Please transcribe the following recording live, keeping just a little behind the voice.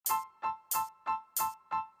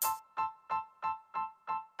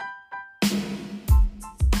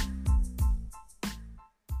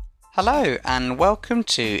Hello and welcome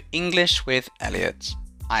to English with Elliot.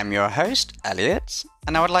 I'm your host, Elliot,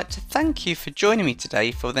 and I would like to thank you for joining me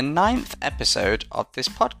today for the 9th episode of this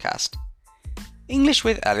podcast. English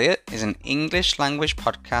with Elliot is an English language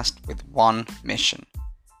podcast with one mission: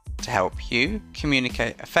 to help you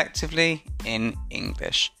communicate effectively in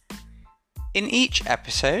English. In each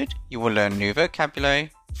episode, you will learn new vocabulary,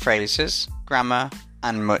 phrases, grammar,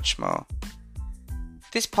 and much more.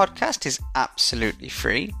 This podcast is absolutely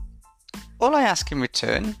free. All I ask in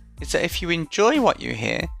return is that if you enjoy what you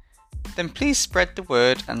hear, then please spread the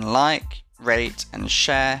word and like, rate, and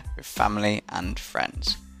share with family and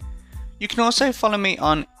friends. You can also follow me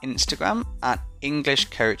on Instagram at English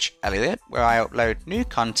Coach Elliot, where I upload new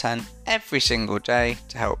content every single day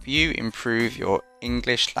to help you improve your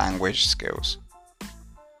English language skills.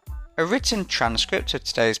 A written transcript of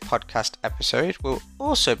today's podcast episode will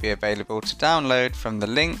also be available to download from the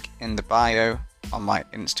link in the bio on my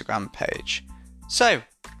Instagram page. So,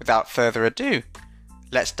 without further ado,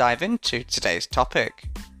 let's dive into today's topic.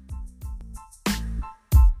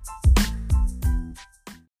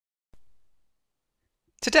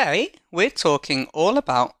 Today, we're talking all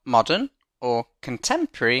about modern or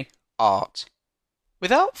contemporary art.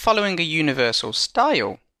 Without following a universal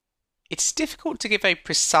style, it's difficult to give a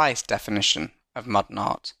precise definition of modern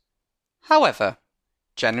art. However,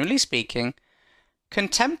 generally speaking,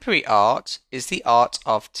 contemporary art is the art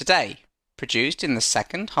of today, produced in the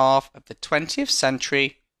second half of the 20th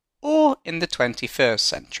century or in the 21st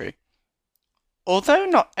century. Although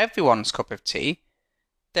not everyone's cup of tea,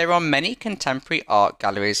 there are many contemporary art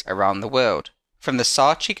galleries around the world, from the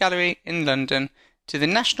Saatchi Gallery in London to the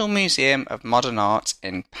National Museum of Modern Art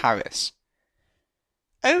in Paris.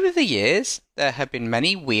 Over the years, there have been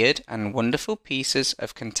many weird and wonderful pieces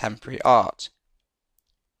of contemporary art.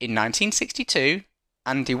 In 1962,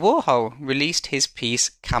 Andy Warhol released his piece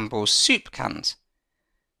Campbell's Soup Cans.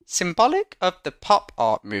 Symbolic of the pop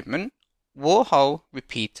art movement, Warhol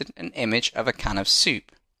repeated an image of a can of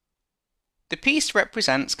soup. The piece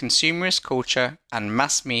represents consumerist culture and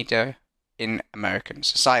mass media in American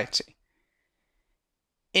society.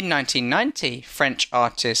 In 1990, French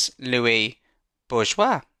artist Louis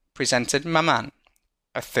Bourgeois presented Maman,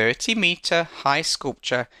 a 30-metre high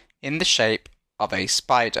sculpture in the shape of a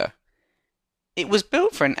spider. It was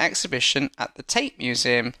built for an exhibition at the Tate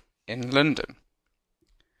Museum in London.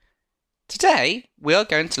 Today, we are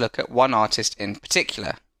going to look at one artist in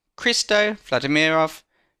particular, Hristo Vladimirovich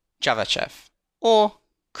Javachev, or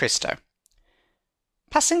Hristo.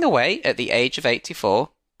 Passing away at the age of 84,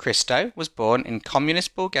 Hristo was born in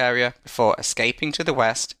communist Bulgaria before escaping to the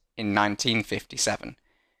West in 1957.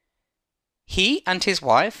 He and his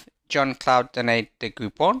wife, Jean-Claude Denet de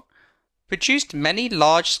Goubon, produced many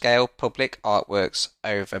large-scale public artworks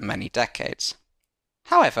over many decades.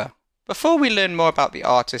 However, before we learn more about the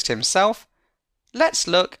artist himself, let's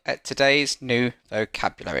look at today's new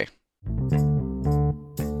vocabulary.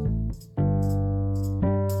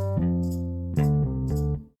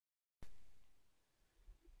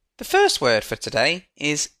 The first word for today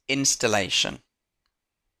is installation.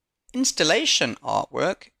 Installation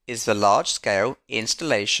artwork is the large-scale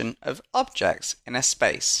installation of objects in a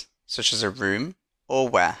space, such as a room or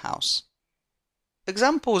warehouse.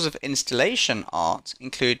 Examples of installation art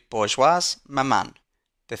include Bourgeois' Maman,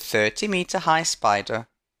 the 30-metre high spider,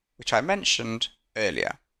 which I mentioned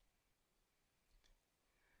earlier.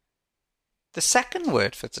 The second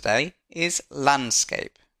word for today is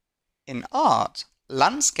landscape. In art,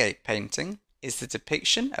 landscape painting is the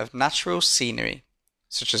depiction of natural scenery,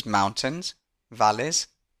 such as mountains, valleys,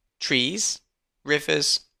 trees,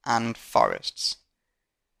 rivers, and forests.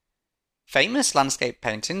 Famous landscape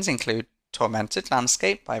paintings include Tormented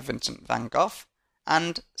Landscape by Vincent van Gogh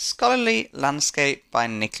and Scholarly Landscape by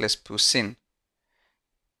Nicolas Poussin.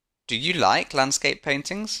 Do you like landscape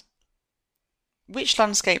paintings? Which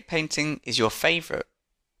landscape painting is your favourite,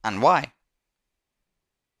 and why?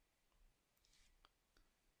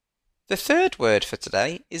 The third word for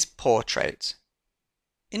today is portrait.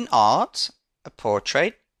 In art, a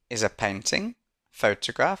portrait is a painting,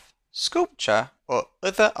 photograph, sculpture, or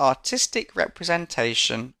other artistic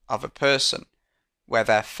representation of a person, where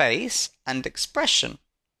their face and expression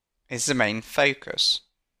is the main focus.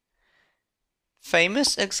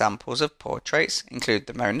 Famous examples of portraits include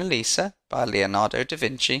the Mona Lisa by Leonardo da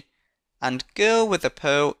Vinci and Girl with a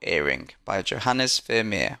Pearl Earring by Johannes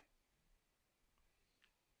Vermeer.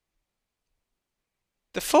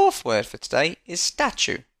 The fourth word for today is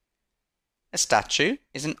statue. A statue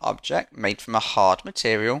is an object made from a hard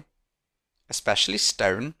material, especially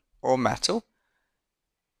stone or metal,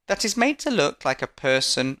 that is made to look like a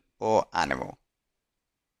person or animal.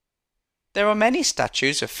 There are many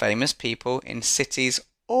statues of famous people in cities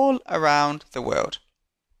all around the world.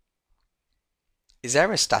 Is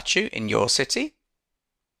there a statue in your city?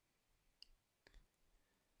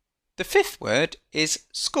 The fifth word is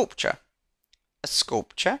sculpture. A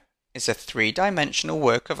sculpture is a three-dimensional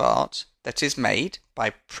work of art that is made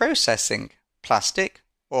by processing plastic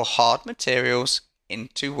or hard materials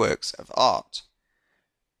into works of art.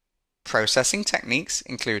 Processing techniques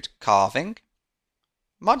include carving,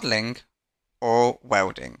 modeling, or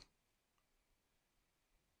welding.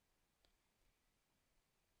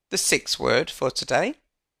 The sixth word for today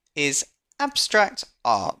is abstract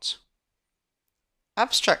art.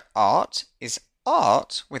 Abstract art is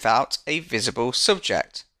art without a visible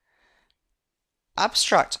subject.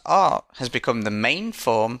 Abstract art has become the main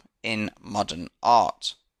form in modern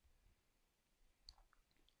art.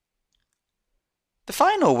 The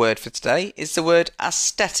final word for today is the word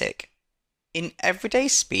aesthetic. In everyday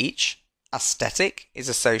speech, aesthetic is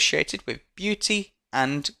associated with beauty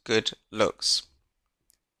and good looks.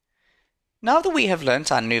 Now that we have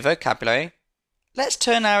learnt our new vocabulary, let's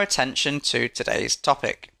turn our attention to today's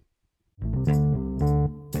topic.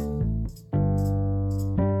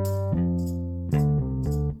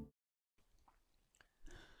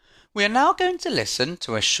 We are now going to listen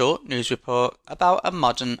to a short news report about a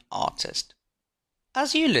modern artist.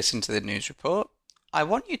 As you listen to the news report, I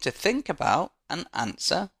want you to think about and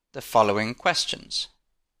answer the following questions.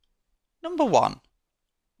 Number 1.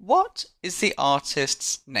 What is the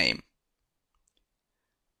artist's name?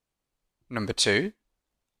 Number 2.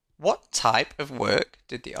 What type of work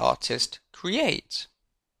did the artist create?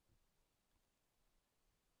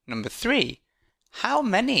 Number 3. How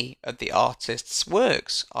many of the artist's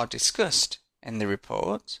works are discussed in the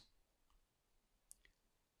report?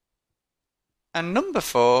 And number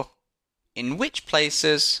 4. In which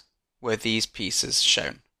places were these pieces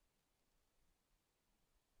shown?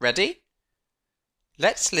 Ready?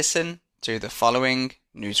 Let's listen to the following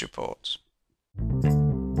news report.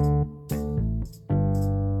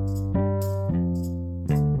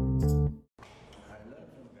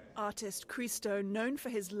 Artist Christo, known for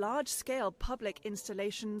his large-scale public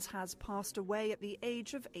installations, has passed away at the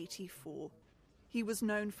age of 84. He was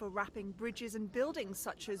known for wrapping bridges and buildings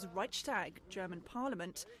such as Reichstag, German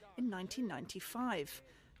Parliament, in 1995,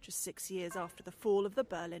 just 6 years after the fall of the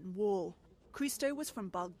Berlin Wall. Christo was from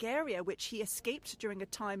Bulgaria, which he escaped during a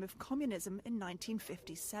time of communism in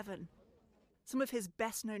 1957. Some of his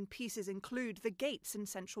best-known pieces include The Gates in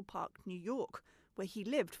Central Park, New York, where he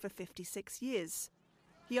lived for 56 years.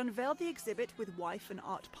 He unveiled the exhibit with wife and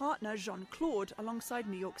art partner Jean-Claude alongside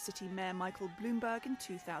New York City Mayor Michael Bloomberg in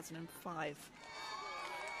 2005.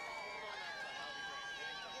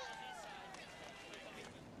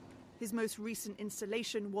 His most recent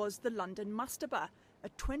installation was the London Mastaba, a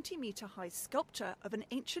 20-metre-high sculpture of an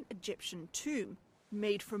ancient Egyptian tomb,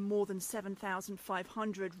 made from more than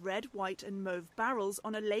 7,500 red, white and mauve barrels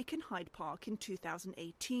on a lake in Hyde Park in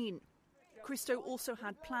 2018. Christo also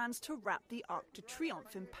had plans to wrap the Arc de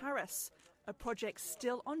Triomphe in Paris, a project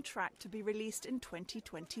still on track to be released in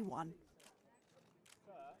 2021.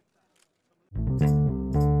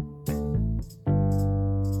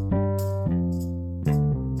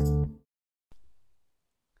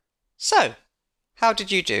 So, how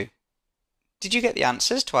did you do? Did you get the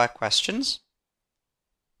answers to our questions?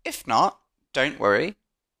 If not, don't worry.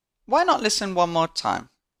 Why not listen one more time?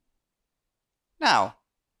 Now,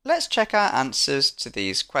 let's check our answers to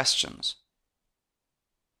these questions.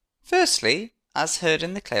 Firstly, as heard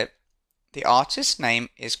in the clip, the artist's name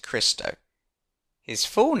is Christo. His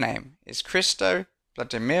full name is Christo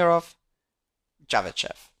Vladimirov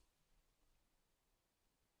Javachev.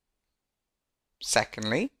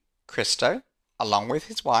 Secondly, Christo, along with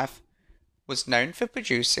his wife, was known for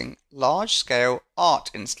producing large-scale art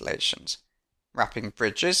installations, wrapping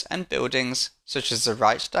bridges and buildings such as the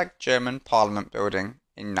Reichstag German Parliament building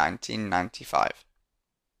in 1995.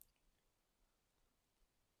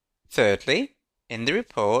 Thirdly, in the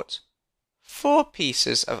report, 4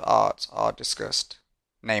 pieces of art are discussed,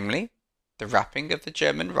 namely the wrapping of the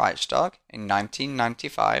German Reichstag in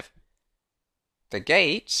 1995, The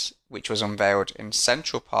Gates, which was unveiled in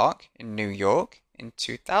Central Park in New York in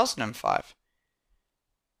 2005,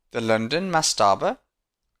 the London Mastaba,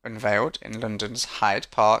 unveiled in London's Hyde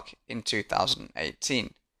Park in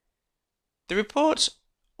 2018. The report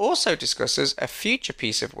also discusses a future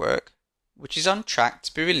piece of work which is on track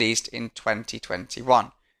to be released in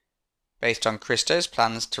 2021, based on Christo's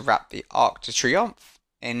plans to wrap the Arc de Triomphe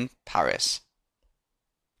in Paris.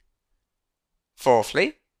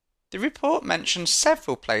 Fourthly, the report mentions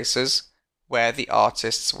several places where the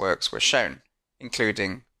artist's works were shown,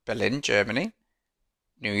 including Berlin, Germany,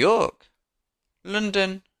 New York,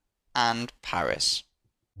 London, and Paris.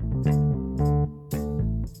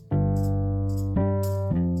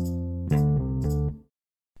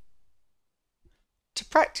 To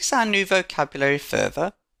practice our new vocabulary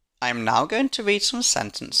further, I am now going to read some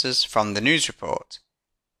sentences from the news report.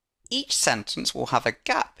 Each sentence will have a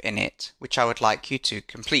gap in it which I would like you to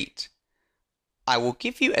complete. I will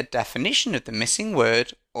give you a definition of the missing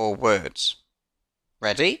word or words.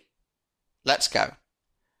 Ready? Let's go.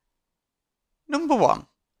 Number 1.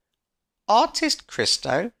 Artist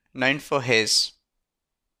Christo, known for his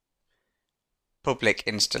public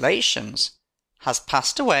installations, has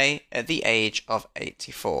passed away at the age of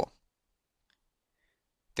 84.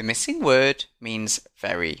 The missing word means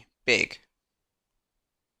very big.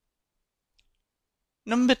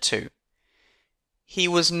 Number 2. He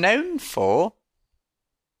was known for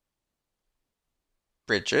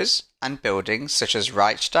bridges and buildings such as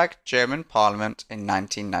Reichstag, German Parliament in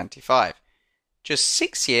 1995, just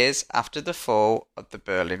 6 years after the fall of the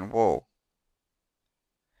Berlin Wall.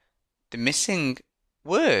 The missing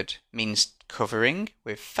word means covering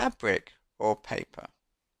with fabric or paper.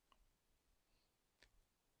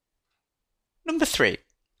 Number 3.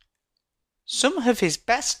 Some of his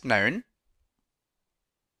best known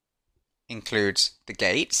includes the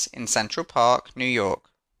Gates in Central Park, New York,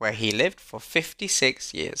 where he lived for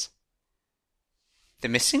 56 years. The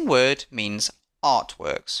missing word means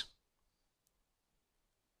artworks.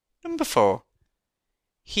 Number 4.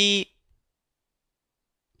 He,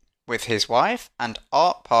 with his wife and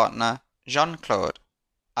art partner Jean-Claude,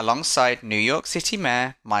 alongside New York City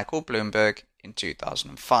Mayor Michael Bloomberg in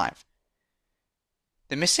 2005.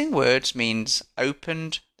 The missing words means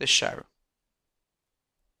opened the show.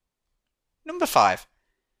 Number 5.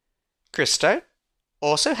 Christo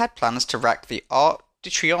also had plans to rack the Arc de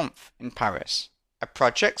Triomphe in Paris, a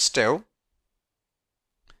project still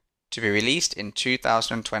to be released in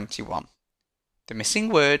 2021. The missing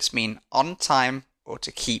words mean on time or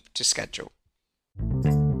to keep to schedule.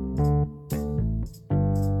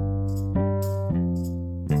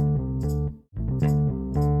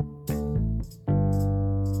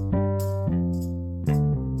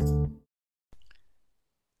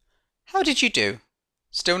 How did you do?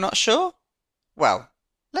 Still not sure? Well,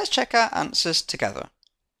 let's check our answers together.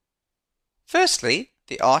 Firstly,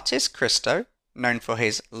 the artist Christo, known for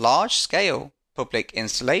his large-scale public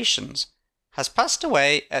installations, has passed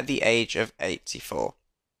away at the age of 84.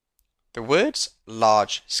 The words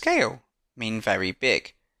large scale mean very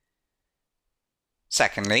big.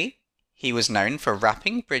 Secondly, he was known for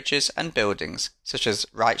wrapping bridges and buildings such as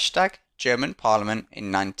Reichstag, German Parliament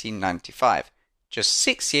in 1995, just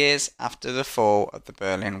 6 years after the fall of the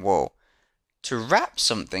Berlin Wall. To wrap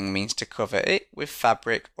something means to cover it with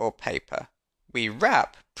fabric or paper. We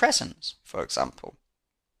wrap presents, for example.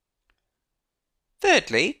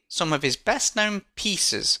 Thirdly, some of his best-known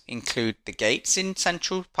pieces include the Gates in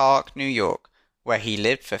Central Park, New York, where he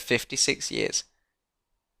lived for 56 years.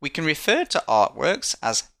 We can refer to artworks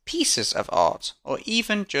as pieces of art, or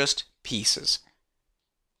even just pieces.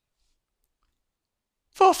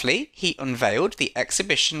 Fourthly, he unveiled the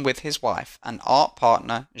exhibition with his wife and art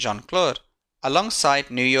partner Jean-Claude,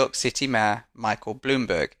 alongside New York City Mayor Michael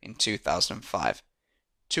Bloomberg in 2005.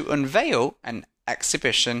 To unveil an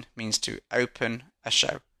exhibition means to open a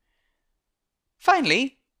show.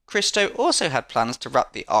 Finally, Christo also had plans to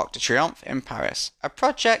wrap the Arc de Triomphe in Paris, a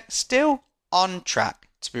project still on track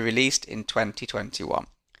to be released in 2021.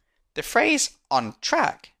 The phrase on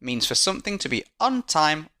track means for something to be on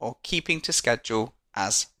time or keeping to schedule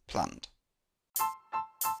as planned.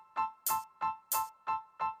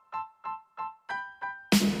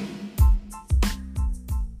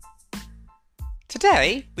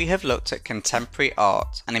 Today, we have looked at contemporary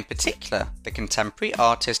art, and in particular, the contemporary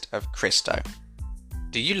artist of Christo.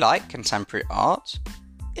 Do you like contemporary art?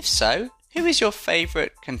 If so, who is your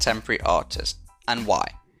favourite contemporary artist, and why?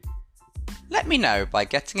 Let me know by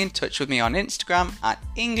getting in touch with me on Instagram at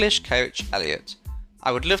EnglishCoachElliot.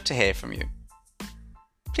 I would love to hear from you.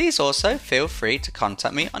 Please also feel free to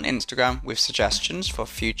contact me on Instagram with suggestions for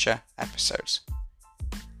future episodes.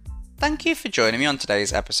 Thank you for joining me on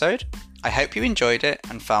today's episode. I hope you enjoyed it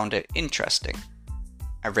and found it interesting.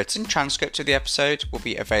 A written transcript of the episode will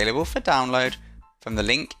be available for download from the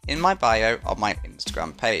link in my bio on my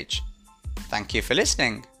Instagram page. Thank you for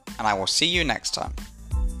listening, and I will see you next time.